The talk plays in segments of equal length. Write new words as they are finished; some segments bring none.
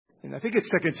And I think it's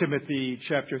 2 Timothy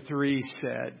chapter 3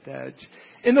 said that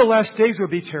in the last days will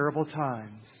be terrible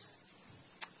times.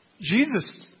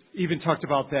 Jesus even talked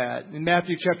about that in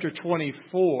Matthew chapter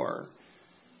 24.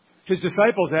 His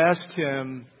disciples asked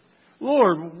him,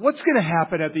 Lord, what's going to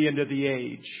happen at the end of the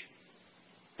age?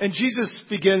 And Jesus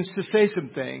begins to say some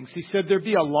things. He said there'd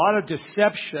be a lot of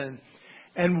deception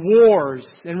and wars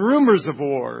and rumors of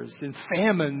wars and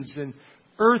famines and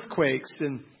earthquakes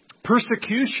and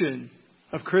persecution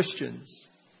of Christians.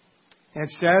 And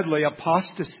sadly,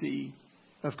 apostasy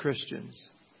of Christians.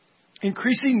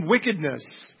 Increasing wickedness.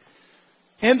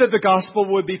 And that the gospel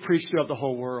would be preached throughout the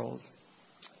whole world.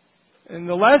 In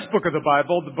the last book of the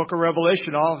Bible, the book of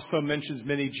Revelation also mentions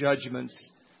many judgments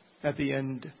at the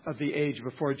end of the age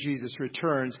before Jesus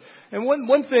returns. And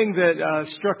one thing that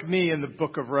struck me in the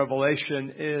book of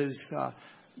Revelation is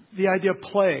the idea of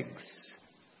plagues.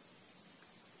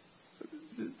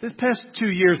 This past 2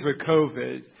 years with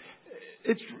COVID,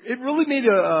 it really made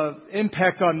an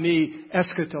impact on me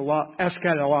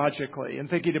eschatologically and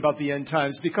thinking about the end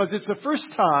times, because it's the first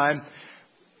time,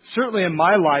 certainly in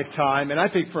my lifetime, and I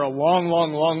think for a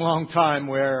long time,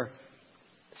 where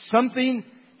something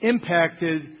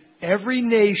impacted every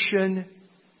nation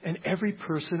and every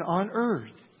person on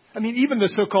earth. I mean, even the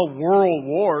so-called world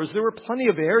wars, there were plenty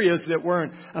of areas that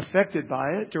weren't affected by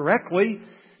it directly,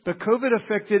 but COVID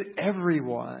affected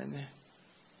everyone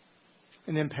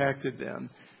and impacted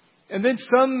them. And then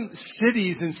some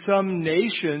cities and some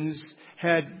nations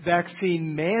had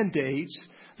vaccine mandates.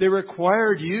 They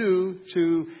required you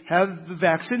to have the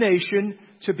vaccination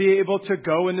to be able to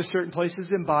go into certain places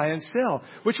and buy and sell,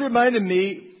 which reminded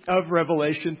me of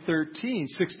Revelation 13,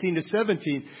 16 to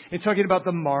 17, and talking about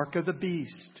the mark of the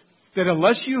beast. That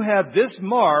unless you have this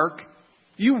mark,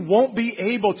 you won't be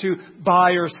able to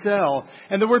buy or sell.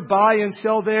 And the word buy and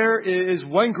sell there is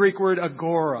one Greek word,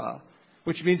 agora,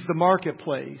 which means the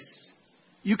marketplace.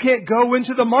 You can't go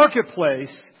into the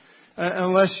marketplace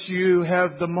unless you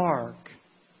have the mark.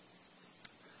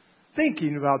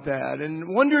 Thinking about that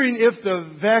and wondering if the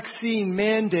vaccine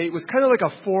mandate was kind of like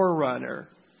a forerunner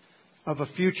of a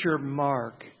future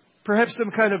mark. Perhaps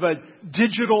some kind of a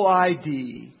digital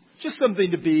ID. Just something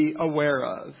to be aware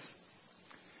of.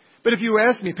 But if you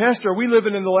ask me, Pastor, are we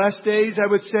living in the last days? I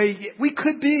would say we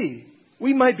could be.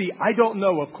 We might be. I don't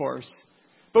know, of course.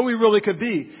 But we really could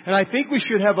be. And I think we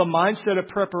should have a mindset of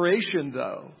preparation,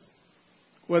 though.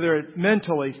 Whether it's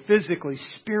mentally, physically,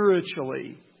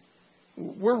 spiritually.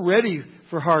 We're ready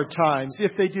for hard times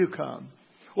if they do come.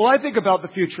 Well, I think about the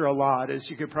future a lot, as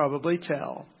you could probably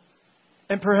tell.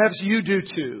 And perhaps you do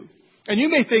too. And you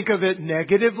may think of it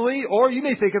negatively, or you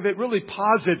may think of it really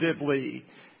positively.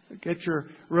 Get your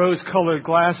rose-colored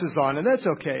glasses on, and that's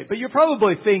okay. But you're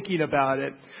probably thinking about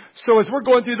it. So as we're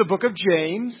going through the book of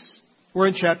James, we're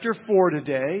in chapter 4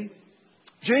 today.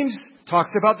 James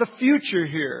talks about the future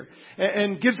here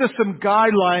and gives us some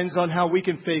guidelines on how we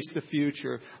can face the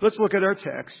future. Let's look at our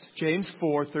text, James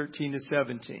 4, 13 to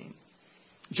 17.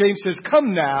 James says,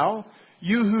 "Come now,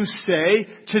 you who say,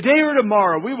 today or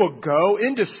tomorrow we will go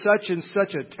into such and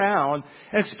such a town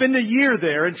and spend a year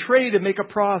there and trade and make a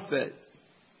profit.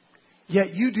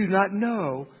 Yet you do not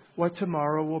know what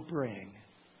tomorrow will bring.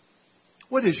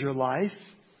 What is your life?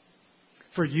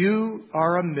 For you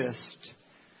are a mist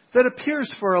that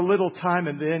appears for a little time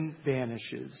and then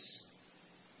vanishes.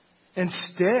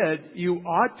 Instead, you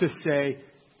ought to say,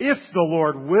 if the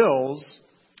Lord wills,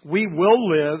 we will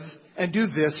live and do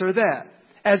this or that.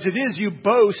 As it is, you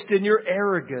boast in your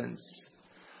arrogance.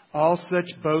 All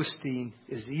such boasting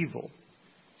is evil.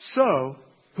 So,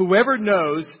 whoever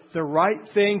knows the right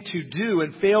thing to do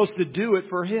and fails to do it,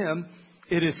 for him,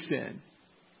 it is sin."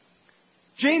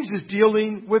 James is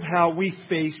dealing with how we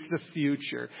face the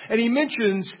future. And he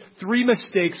mentions 3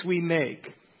 mistakes we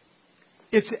make.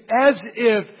 It's as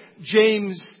if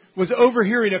James was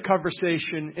overhearing a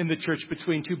conversation in the church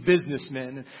between 2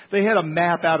 businessmen. They had a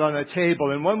map out on a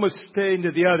table, and one was saying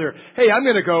to the other, "Hey, I'm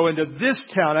going to go into this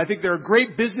town. I think there are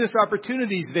great business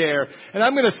opportunities there. And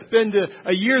I'm going to spend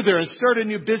a year there and start a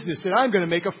new business, and I'm going to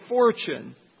make a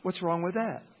fortune." What's wrong with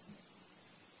that?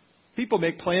 People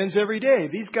make plans every day.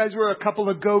 These guys were a couple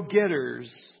of go-getters.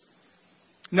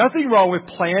 Nothing wrong with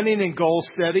planning and goal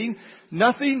setting.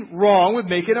 Nothing wrong with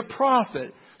making a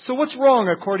profit. So what's wrong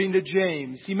according to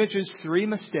James? He mentions 3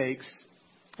 mistakes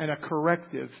and a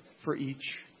corrective for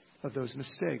each of those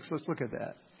mistakes. Let's look at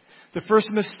that. The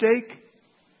first mistake,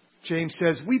 James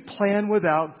says, we plan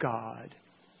without God.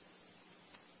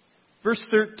 Verse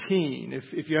 13,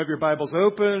 if you have your Bibles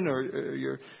open or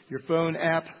your phone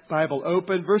app Bible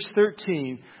open, verse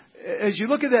 13, as you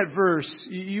look at that verse,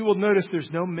 you will notice there's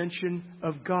no mention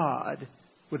of God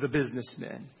with the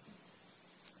businessmen.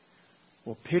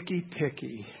 Well,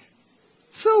 picky.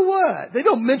 So what? They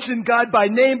don't mention God by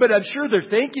name, but I'm sure they're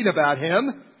thinking about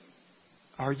Him.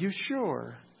 Are you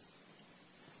sure?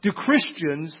 Do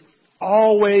Christians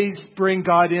always bring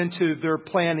God into their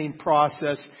planning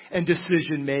process and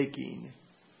decision making?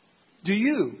 Do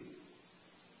you?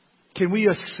 Can we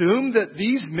assume that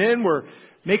these men were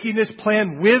making this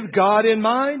plan with God in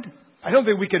mind? I don't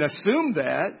think we can assume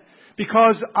that,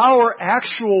 because our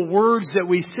actual words that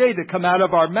we say that come out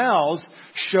of our mouths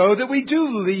show that we do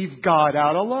leave God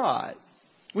out a lot.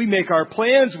 We make our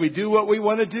plans, we do what we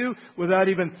want to do without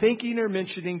even thinking or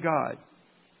mentioning God.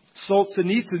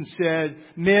 Solzhenitsyn said,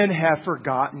 men have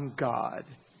forgotten God.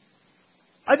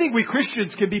 I think we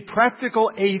Christians can be practical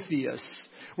atheists.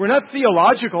 We're not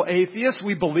theological atheists.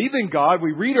 We believe in God.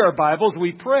 We read our Bibles.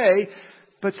 We pray.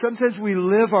 But sometimes we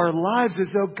live our lives as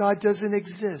though God doesn't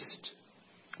exist.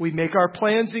 We make our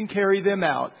plans and carry them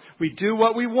out. We do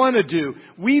what we want to do.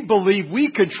 We believe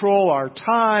we control our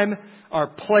time, our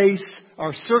place,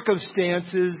 our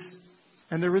circumstances,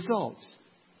 and the results.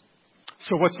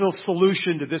 So what's the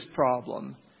solution to this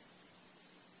problem?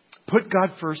 Put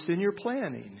God first in your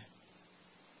planning.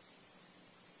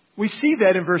 We see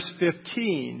that in verse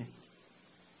 15.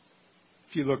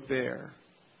 If you look there,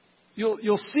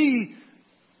 you'll see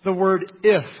the word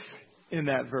if in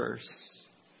that verse.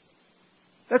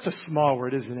 That's a small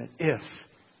word, isn't it? If.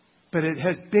 But it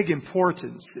has big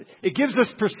importance. It gives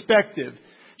us perspective.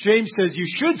 James says you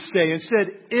should say instead,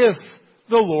 if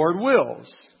the Lord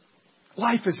wills.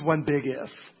 Life is one big if.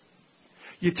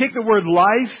 You take the word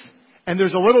life, and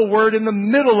there's a little word in the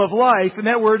middle of life, and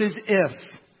that word is if.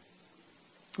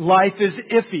 Life is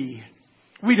iffy.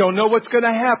 We don't know what's going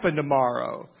to happen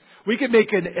tomorrow. We can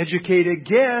make an educated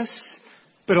guess,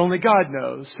 but only God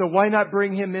knows. So why not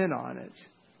bring Him in on it?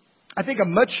 I think a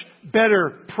much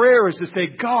better prayer is to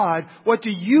say, God, what do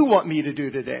you want me to do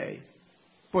today?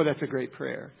 Boy, that's a great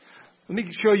prayer. Let me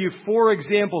show you 4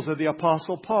 examples of the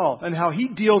Apostle Paul and how he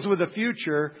deals with the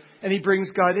future and he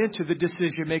brings God into the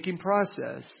decision-making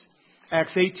process.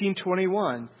 Acts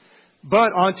 18:21.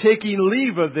 But on taking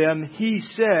leave of them, he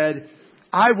said,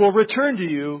 I will return to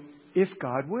you if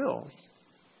God wills.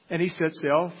 And he set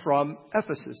sail from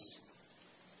Ephesus.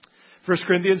 1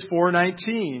 Corinthians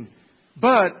 4:19.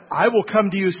 But I will come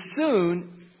to you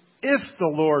soon if the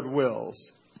Lord wills.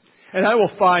 And I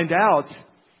will find out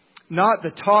not the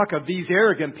talk of these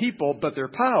arrogant people, but their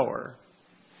power.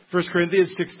 1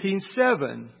 Corinthians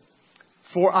 16:7.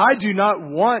 For I do not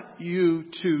want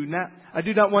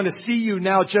to see you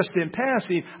now just in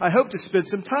passing. I hope to spend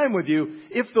some time with you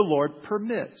if the Lord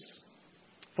permits.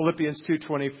 Philippians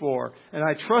 2:24. And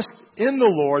I trust in the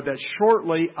Lord that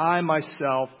shortly I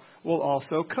myself will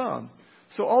also come.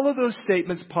 So all of those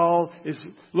statements, Paul is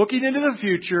looking into the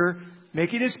future,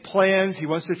 making his plans. He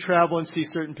wants to travel and see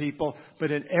certain people.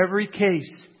 But in every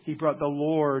case, he brought the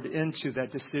Lord into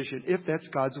that decision. If that's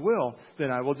God's will,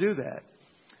 then I will do that.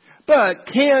 But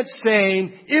can't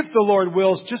saying, if the Lord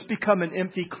wills, just become an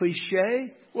empty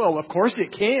cliche? Well, of course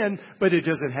it can, but it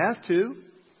doesn't have to.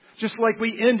 Just like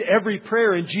we end every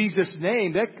prayer in Jesus'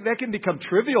 name, that can become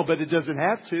trivial, but it doesn't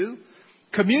have to.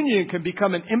 Communion can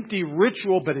become an empty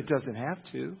ritual, but it doesn't have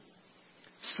to.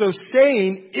 So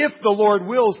saying, if the Lord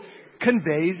wills,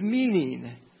 conveys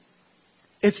meaning.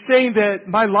 It's saying that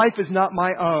my life is not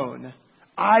my own.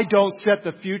 I don't set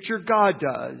the future, God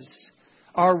does.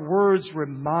 Our words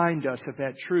remind us of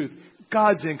that truth.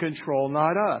 God's in control,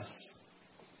 not us.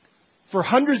 For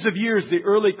hundreds of years, the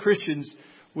early Christians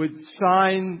would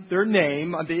sign their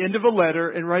name on the end of a letter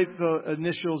and write the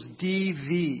initials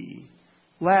DV,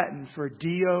 Latin for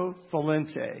Deo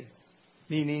Volente,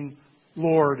 meaning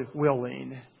Lord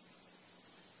willing.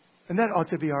 And that ought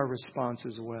to be our response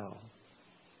as well.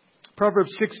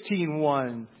 Proverbs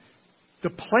 16:1. The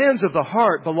plans of the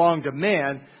heart belong to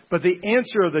man, but the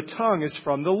answer of the tongue is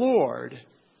from the Lord.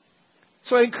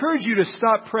 So I encourage you to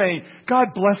stop praying, God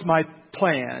bless my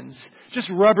plans. Just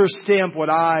rubber stamp what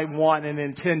I want and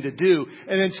intend to do.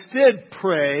 And instead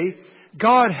pray,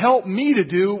 God help me to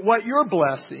do what you're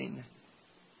blessing.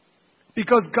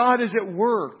 Because God is at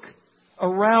work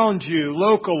around you,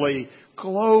 locally,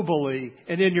 globally,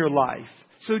 and in your life.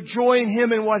 So join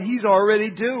Him in what He's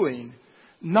already doing.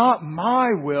 Not my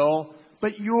will,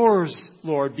 but yours,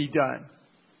 Lord, be done.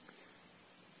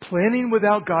 Planning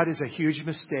without God is a huge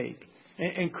mistake.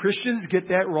 And Christians get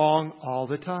that wrong all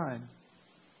the time.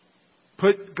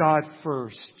 Put God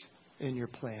first in your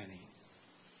planning.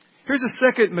 Here's a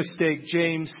second mistake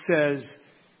James says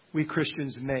we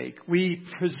Christians make. We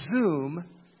presume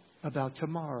about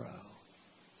tomorrow.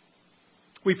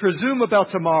 We presume about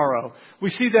tomorrow. We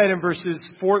see that in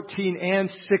verses 14 and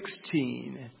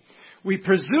 16. We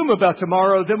presume about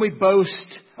tomorrow, then we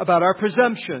boast about our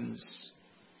presumptions.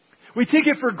 We take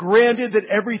it for granted that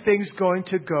everything's going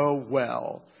to go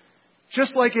well,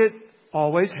 just like it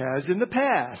always has in the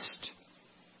past.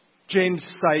 James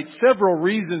cites several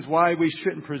reasons why we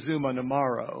shouldn't presume on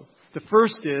tomorrow. The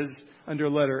first is, under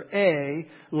letter A,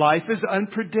 life is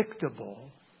unpredictable.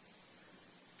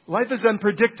 Life is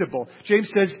unpredictable. James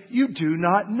says, you do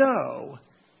not know.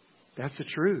 That's the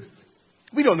truth.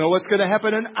 We don't know what's going to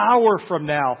happen an hour from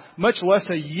now, much less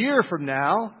a year from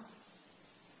now.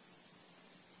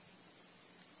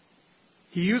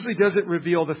 He usually doesn't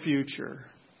reveal the future.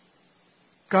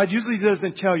 God usually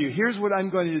doesn't tell you, here's what I'm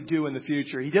going to do in the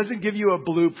future. He doesn't give you a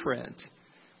blueprint.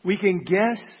 We can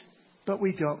guess, but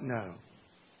we don't know.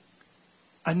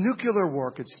 A nuclear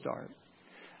war could start.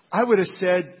 I would have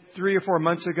said 3 or 4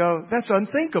 months ago, that's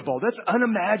unthinkable. That's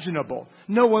unimaginable.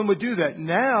 No one would do that.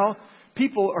 Now,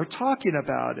 people are talking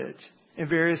about it in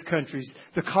various countries.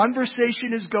 The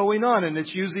conversation is going on, and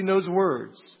it's using those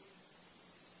words.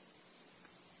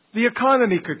 The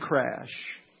economy could crash.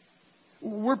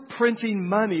 We're printing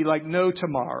money like no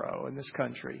tomorrow in this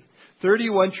country.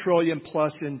 31 trillion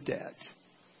plus in debt.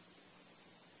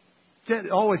 Debt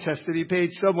always has to be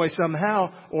paid some way,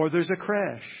 somehow, or there's a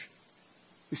crash.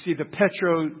 We see the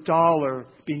petrodollar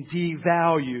being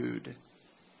devalued.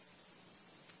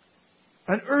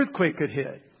 An earthquake could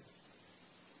hit.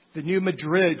 The new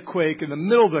Madrid quake in the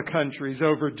middle of the country is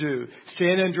overdue.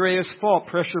 San Andreas Fault,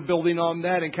 pressure building on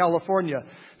that in California.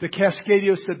 The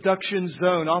Cascadia subduction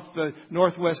zone off the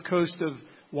northwest coast of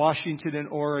Washington and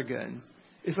Oregon.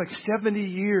 It's like 70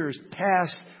 years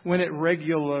past when it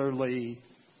regularly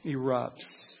erupts.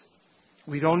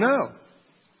 We don't know.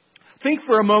 Think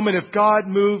for a moment if God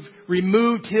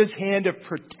removed His hand of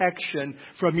protection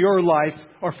from your life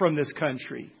or from this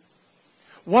country.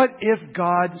 What if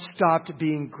God stopped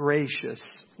being gracious?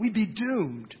 We'd be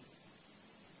doomed.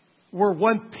 We're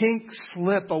one pink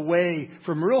slip away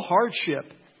from real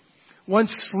hardship. One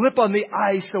slip on the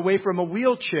ice away from a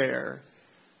wheelchair.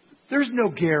 There's no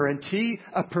guarantee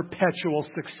of perpetual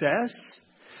success.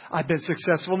 I've been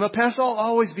successful in the past. I'll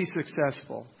always be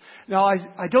successful. Now,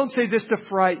 I don't say this to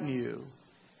frighten you.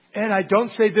 And I don't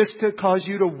say this to cause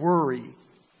you to worry.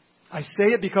 I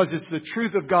say it because it's the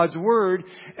truth of God's Word,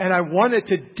 and I want it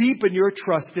to deepen your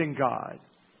trust in God.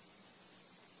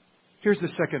 Here's the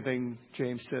second thing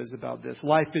James says about this.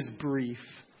 Life is brief.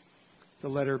 The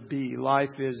letter B,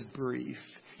 life is brief.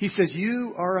 He says,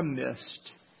 you are a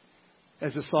mist.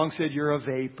 As the song said, you're a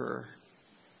vapor.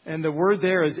 And the word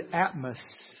there is atmos,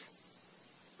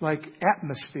 like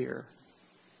atmosphere.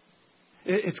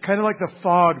 It's kind of like the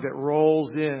fog that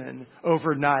rolls in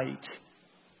overnight.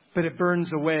 But it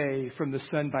burns away from the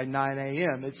sun by 9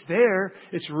 a.m. It's there.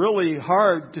 It's really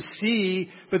hard to see.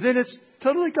 But then it's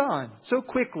totally gone so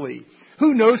quickly.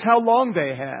 Who knows how long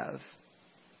they have?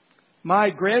 My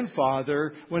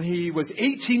grandfather, when he was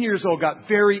 18 years old, got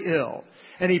very ill.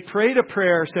 And he prayed a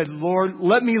prayer, said, Lord,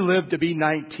 let me live to be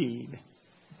 19.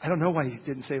 I don't know why he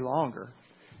didn't say longer.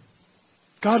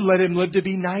 God let him live to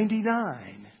be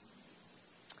 99.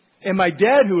 And my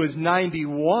dad, who was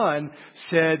 91,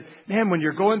 said, man, when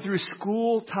you're going through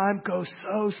school, time goes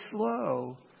so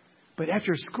slow. But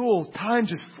after school, time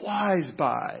just flies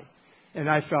by. And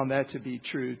I found that to be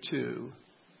true too.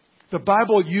 The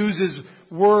Bible uses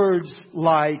words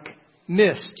like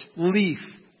mist, leaf,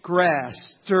 grass,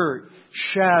 dirt,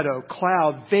 shadow,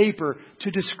 cloud, vapor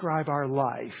to describe our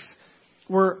life.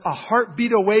 We're a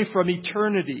heartbeat away from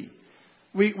eternity.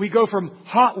 We go from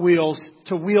Hot Wheels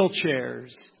to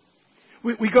wheelchairs.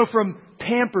 We go from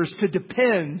Pampers to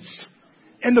Depends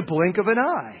in the blink of an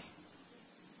eye.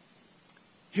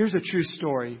 Here's a true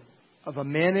story of a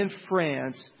man in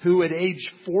France who at age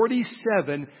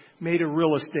 47 made a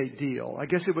real estate deal. I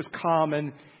guess it was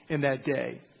common in that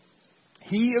day.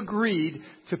 He agreed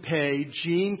to pay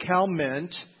Jean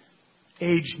Calment,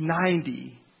 age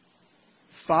 90,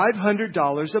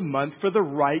 $500 a month for the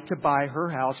right to buy her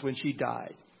house when she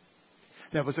died.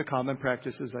 That was a common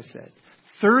practice, as I said.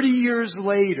 30 years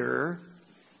later,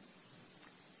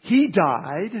 he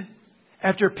died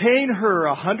after paying her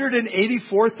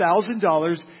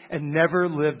 $184,000 and never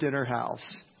lived in her house.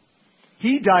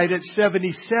 He died at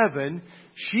 77.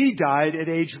 She died at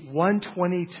age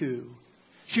 122.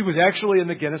 She was actually in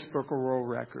the Guinness Book of World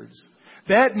Records.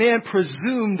 That man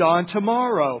presumed on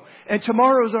tomorrow, and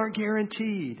tomorrows aren't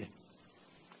guaranteed.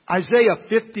 Isaiah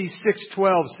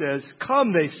 56:12 says,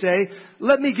 come, they say,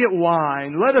 let me get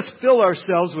wine. Let us fill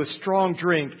ourselves with strong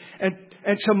drink. And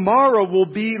tomorrow will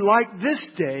be like this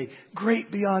day,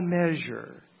 great beyond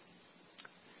measure.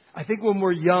 I think when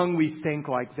we're young, we think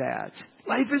like that.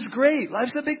 Life is great.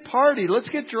 Life's a big party. Let's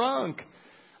get drunk.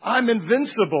 I'm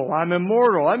invincible. I'm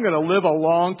immortal. I'm going to live a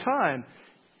long time.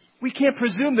 We can't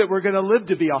presume that we're going to live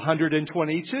to be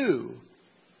 122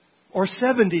 or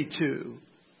 72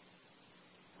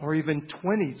 or even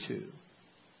 22.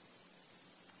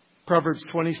 Proverbs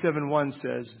 27:1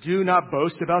 says, "Do not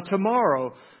boast about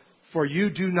tomorrow, for you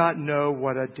do not know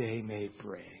what a day may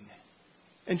bring."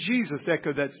 And Jesus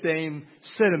echoed that same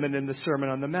sentiment in the Sermon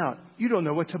on the Mount. You don't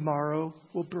know what tomorrow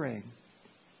will bring.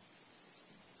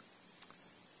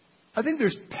 I think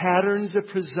there's patterns of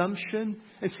presumption.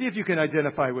 And see if you can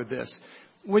identify with this.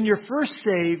 When you're first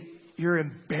saved, you're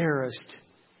embarrassed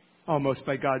almost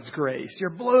by God's grace.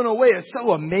 You're blown away. It's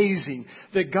so amazing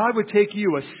that God would take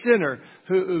you, a sinner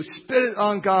who spit it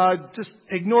on God, just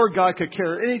ignored God, could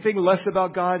care anything less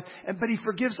about God, but He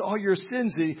forgives all your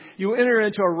sins. You enter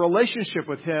into a relationship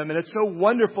with Him, and it's so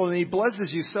wonderful, and He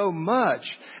blesses you so much.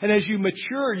 And as you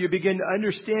mature, you begin to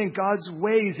understand God's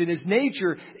ways, and His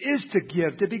nature is to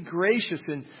give, to be gracious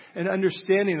and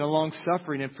understanding and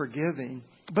long-suffering and forgiving.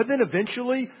 But then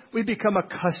eventually, we become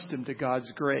accustomed to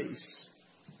God's grace.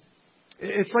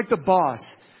 It's like the boss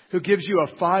who gives you a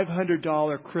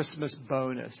 $500 Christmas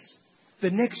bonus.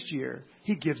 The next year,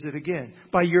 he gives it again.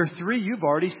 By year 3, you've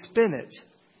already spent it.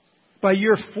 By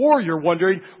year 4, you're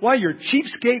wondering why your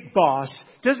cheapskate boss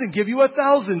doesn't give you a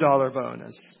 $1,000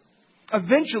 bonus.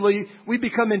 Eventually, we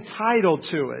become entitled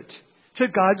to it, to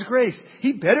God's grace.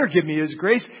 He better give me His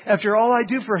grace. After all I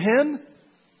do for Him,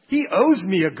 He owes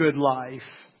me a good life.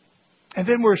 And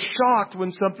then we're shocked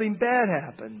when something bad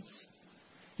happens.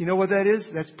 You know what that is?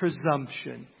 That's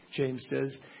presumption, James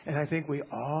says. And I think we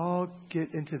all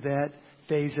get into that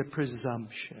phase of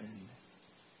presumption.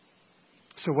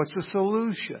 So what's the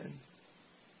solution?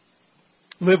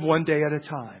 Live one day at a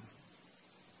time.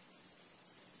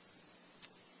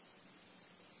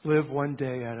 Live one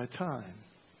day at a time.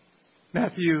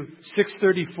 Matthew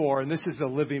 6:34, and this is the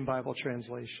Living Bible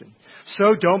translation.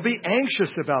 So don't be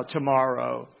anxious about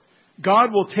tomorrow.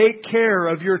 God will take care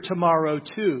of your tomorrow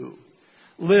too.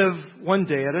 Live one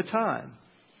day at a time.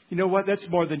 You know what? That's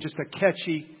more than just a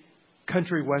catchy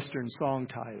country western song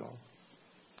title.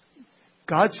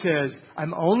 God says,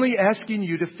 I'm only asking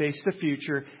you to face the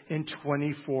future in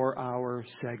 24-hour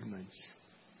segments.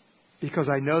 Because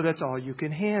I know that's all you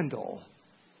can handle.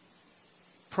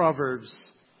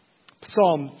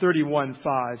 Psalm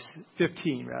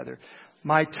 15.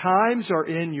 My times are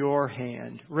in your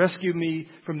hand. Rescue me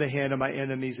from the hand of my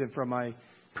enemies and from my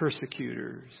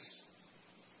persecutors.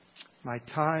 My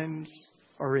times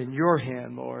are in your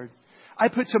hand, Lord. I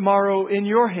put tomorrow in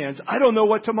your hands. I don't know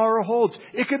what tomorrow holds.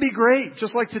 It could be great,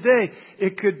 just like today.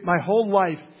 My whole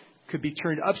life could be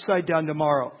turned upside down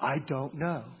tomorrow. I don't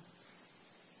know.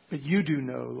 But you do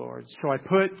know, Lord. So I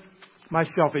put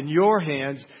myself in your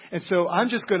hands. And so I'm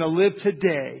just going to live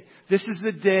today. This is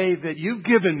the day that you've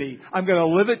given me. I'm going to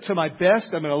live it to my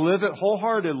best. I'm going to live it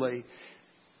wholeheartedly.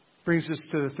 Brings us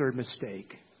to the third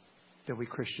mistake that we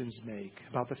Christians make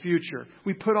about the future.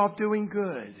 We put off doing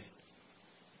good.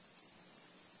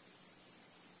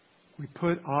 We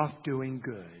put off doing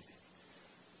good.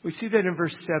 We see that in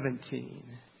verse 17.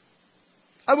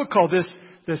 I would call this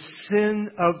the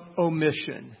sin of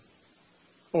omission,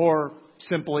 or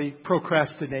simply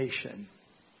procrastination.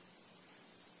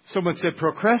 Someone said,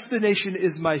 procrastination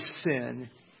is my sin.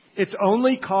 It's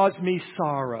only caused me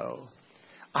sorrow.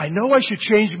 I know I should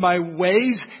change my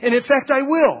ways, and in fact I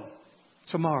will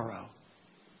tomorrow.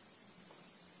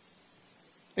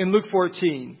 In Luke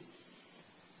 14,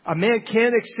 a man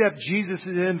can't accept Jesus'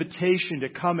 invitation to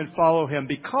come and follow Him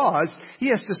because he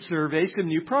has to survey some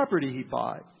new property he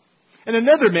bought. And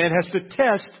another man has to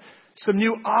test some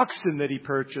new oxen that he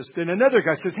purchased. And another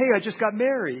guy says, hey, I just got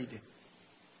married.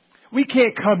 We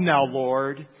can't come now,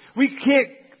 Lord. We can't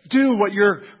do what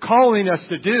you're calling us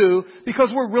to do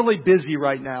because we're really busy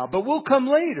right now. But we'll come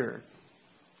later.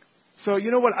 So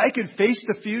you know what? I can face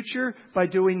the future by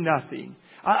doing nothing.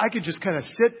 I could just kind of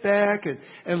sit back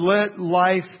and let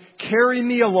life carry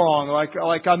me along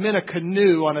like I'm in a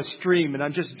canoe on a stream and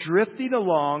I'm just drifting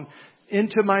along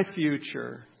into my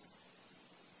future.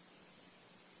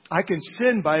 I can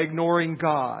sin by ignoring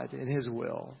God and His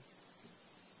will.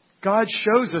 God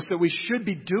shows us that we should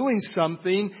be doing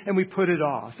something and we put it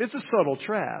off. It's a subtle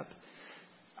trap.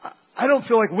 I don't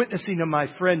feel like witnessing to my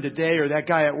friend today or that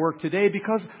guy at work today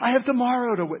because I have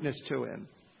tomorrow to witness to him.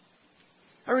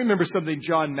 I remember something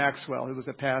John Maxwell, who was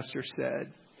a pastor,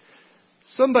 said.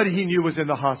 Somebody he knew was in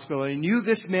the hospital. He knew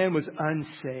this man was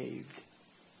unsaved.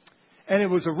 And it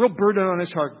was a real burden on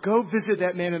his heart. Go visit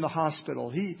that man in the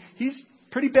hospital. He's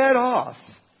pretty bad off.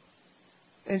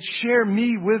 and share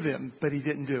me with him. But he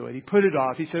didn't do it. He put it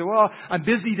off. He said, well, I'm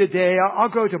busy today. I'll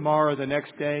go tomorrow, the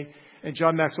next day. And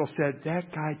John Maxwell said,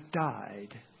 that guy died.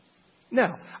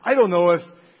 Now, I don't know if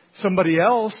somebody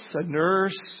else, a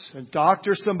nurse, a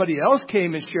doctor, somebody else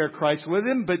came and shared Christ with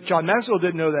him, but John Maxwell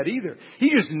didn't know that either.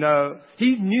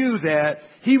 He knew that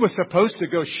he was supposed to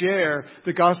go share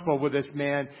the gospel with this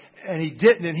man, and he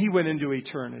didn't, and he went into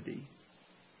eternity.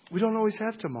 We don't always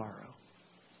have tomorrow.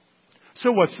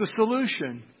 So what's the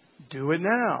solution? Do it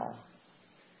now.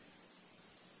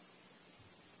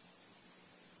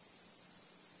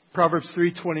 Proverbs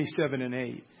 3:27 and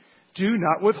 8. Do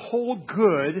not withhold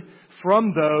good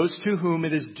from those to whom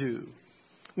it is due,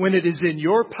 when it is in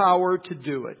your power to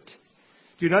do it.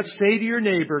 Do not say to your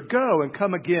neighbor, go and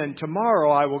come again.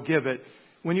 Tomorrow I will give it,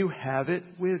 when you have it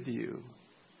with you.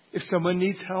 If someone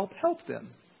needs help, help them.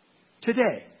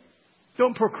 Today.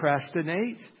 Don't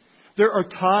procrastinate. There are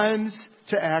times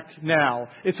to act now.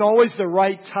 It's always the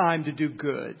right time to do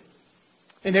good.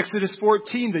 In Exodus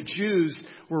 14, the Jews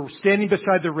were standing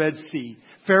beside the Red Sea.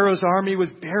 Pharaoh's army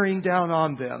was bearing down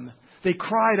on them. They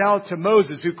cried out to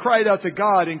Moses, who cried out to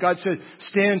God, and God said,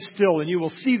 stand still and you will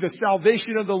see the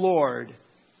salvation of the Lord.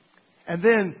 And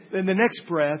then in the next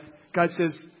breath, God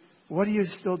says, what are you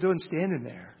still doing standing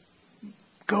there?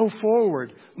 Go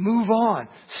forward. Move on.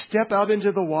 Step out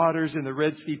into the waters and the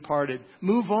Red Sea parted.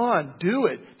 Move on. Do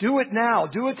it. Do it now.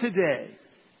 Do it today.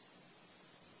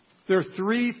 There are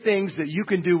three things that you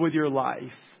can do with your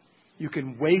life. You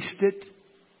can waste it,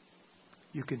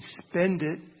 you can spend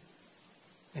it,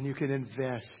 and you can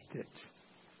invest it.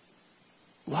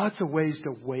 Lots of ways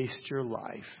to waste your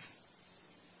life.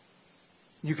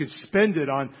 You can spend it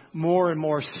on more and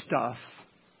more stuff.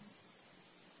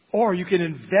 Or you can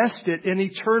invest it in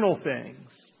eternal things.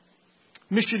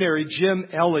 Missionary Jim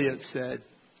Elliot said,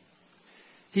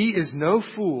 he is no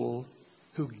fool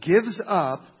who gives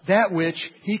up that which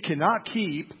he cannot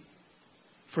keep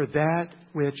for that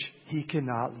which he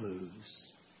cannot lose.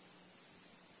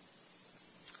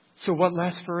 So what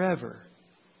lasts forever?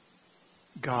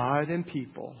 God and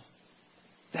people.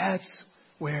 That's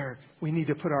where we need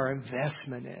to put our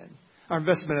investment in. Our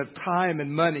investment of time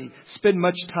and money. Spend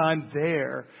much time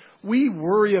there. We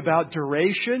worry about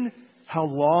duration, how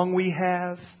long we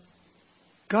have.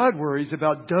 God worries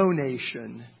about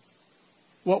donation.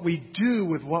 What we do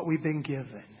with what we've been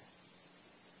given.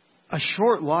 A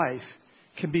short life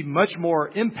can be much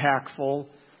more impactful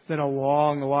than a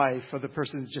long life of the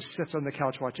person who just sits on the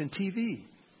couch watching TV.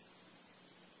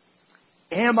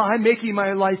 Am I making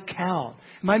my life count?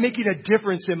 Am I making a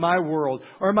difference in my world?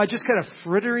 Or am I just kind of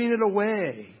frittering it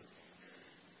away?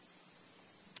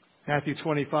 Matthew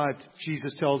 25,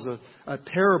 Jesus tells a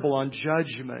parable on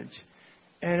judgment.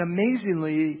 And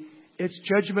amazingly, it's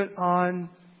judgment on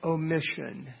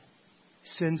omission.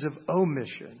 Sins of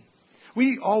omission.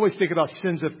 We always think about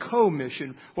sins of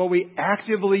commission, what we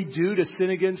actively do to sin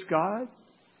against God.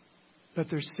 But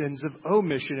there's sins of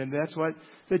omission, and that's what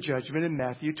the judgment in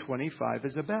Matthew 25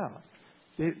 is about.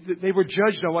 They were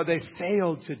judged on what they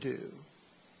failed to do.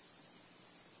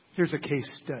 Here's a case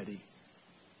study.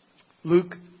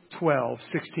 Luke 12,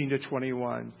 16 to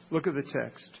 21. Look at the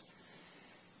text.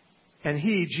 And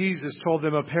he, Jesus, told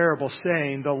them a parable,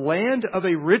 saying, the land of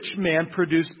a rich man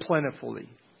produced plentifully.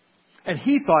 And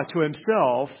he thought to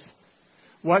himself,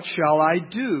 what shall I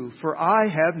do? For I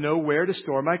have nowhere to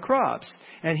store my crops.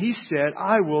 And he said,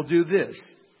 I will do this.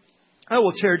 I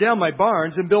will tear down my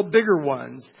barns and build bigger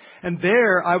ones. And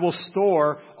there I will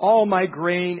store all my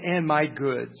grain and my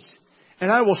goods.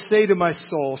 And I will say to my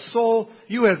soul, soul,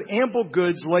 you have ample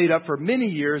goods laid up for many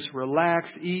years.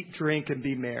 Relax, eat, drink, and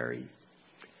be merry.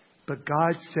 But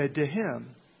God said to him,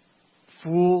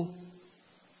 fool,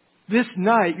 this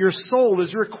night your soul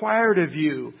is required of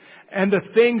you, and the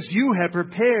things you have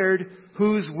prepared,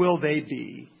 whose will they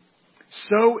be?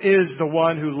 So is the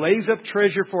one who lays up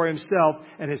treasure for himself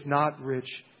and is not rich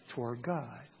toward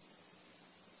God.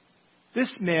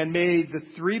 This man made the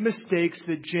three mistakes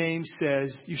that James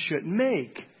says you shouldn't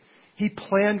make. He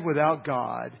planned without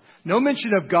God. No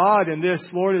mention of God in this.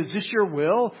 Lord, is this your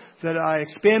will that I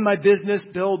expand my business,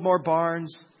 build more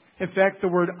barns? In fact, the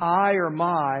word I or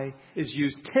my is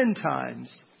used 10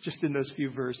 times just in those few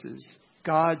verses.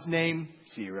 God's name,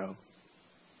 0.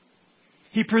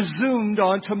 He presumed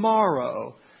on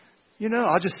tomorrow.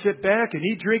 I'll just sit back and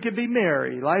eat, drink, and be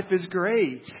merry. Life is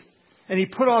great. And he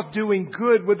put off doing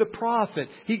good with the prophet.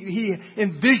 He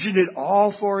envisioned it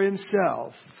all for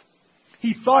himself.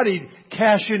 He thought he'd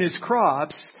cash in his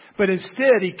crops, but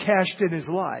instead he cashed in his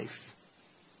life.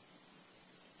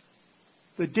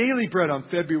 The Daily Bread on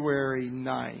February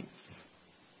 9th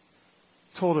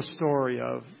told a story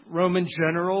of Roman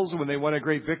generals, when they won a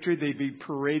great victory, they'd be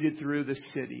paraded through the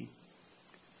city.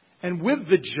 And with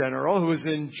the general, who was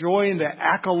enjoying the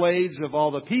accolades of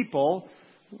all the people,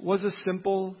 was a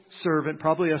simple servant,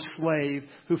 probably a slave,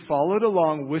 who followed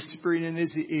along, whispering in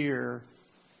his ear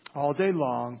all day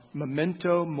long,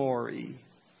 "Memento mori."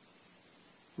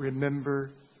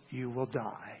 Remember, you will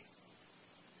die.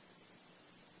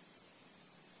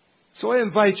 So I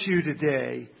invite you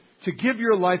today to give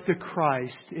your life to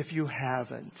Christ if you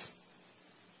haven't.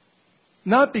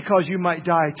 Not because you might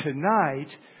die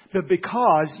tonight, but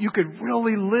because you could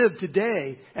really live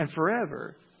today and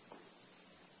forever.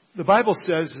 The Bible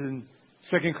says in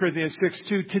 2 Corinthians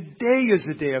 6:2, today is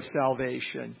the day of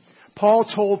salvation. Paul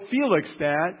told Felix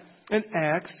that in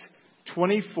Acts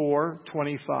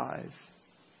 24:25.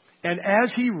 And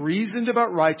as he reasoned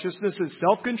about righteousness and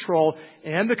self-control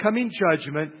and the coming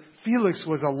judgment, Felix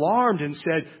was alarmed and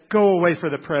said, "Go away for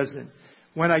the present.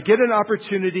 When I get an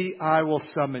opportunity, I will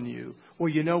summon you." Well,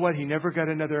 you know what? He never got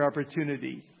another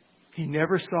opportunity. He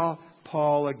never saw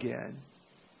Paul again.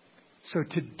 So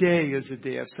today is the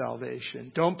day of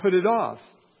salvation. Don't put it off.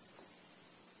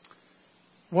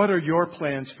 What are your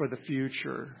plans for the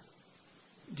future?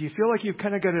 Do you feel like you've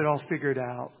kind of got it all figured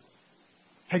out?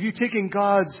 Have you taken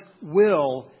God's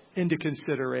will into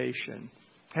consideration?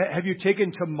 Have you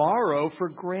taken tomorrow for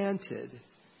granted?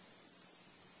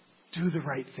 Do the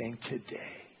right thing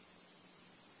today.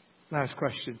 Last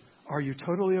question. Are you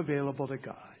totally available to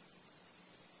God?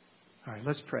 All right,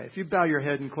 let's pray. If you bow your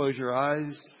head and close your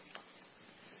eyes,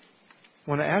 I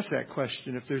want to ask that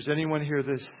question. If there's anyone here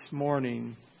this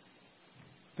morning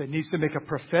that needs to make a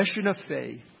profession of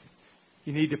faith,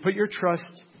 you need to put your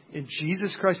trust in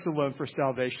Jesus Christ alone for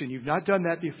salvation. You've not done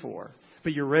that before,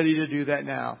 but you're ready to do that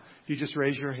now. If you just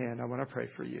raise your hand, I want to pray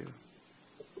for you.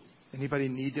 Anybody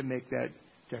need to make that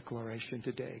declaration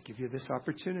today? Give you this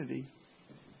opportunity.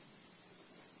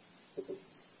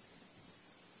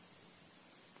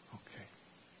 Okay.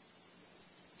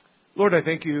 Lord, I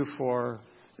thank you for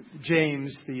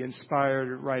James, the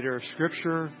inspired writer of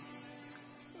Scripture,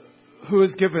 who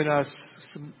has given us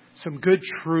some good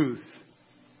truth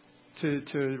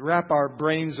to wrap our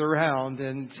brains around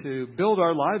and to build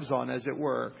our lives on, as it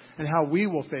were, and how we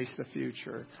will face the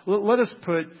future. Let us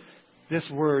put this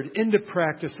word into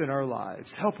practice in our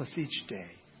lives. Help us each day.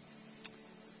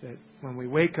 That when we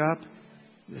wake up,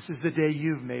 this is the day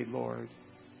you've made, Lord.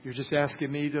 You're just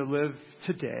asking me to live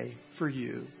today for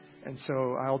you. And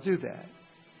so I'll do that.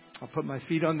 I'll put my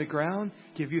feet on the ground,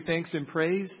 give you thanks and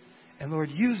praise. And Lord,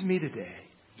 use me today.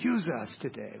 Use us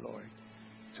today, Lord,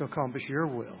 to accomplish your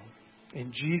will.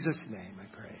 In Jesus' name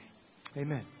I pray.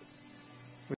 Amen.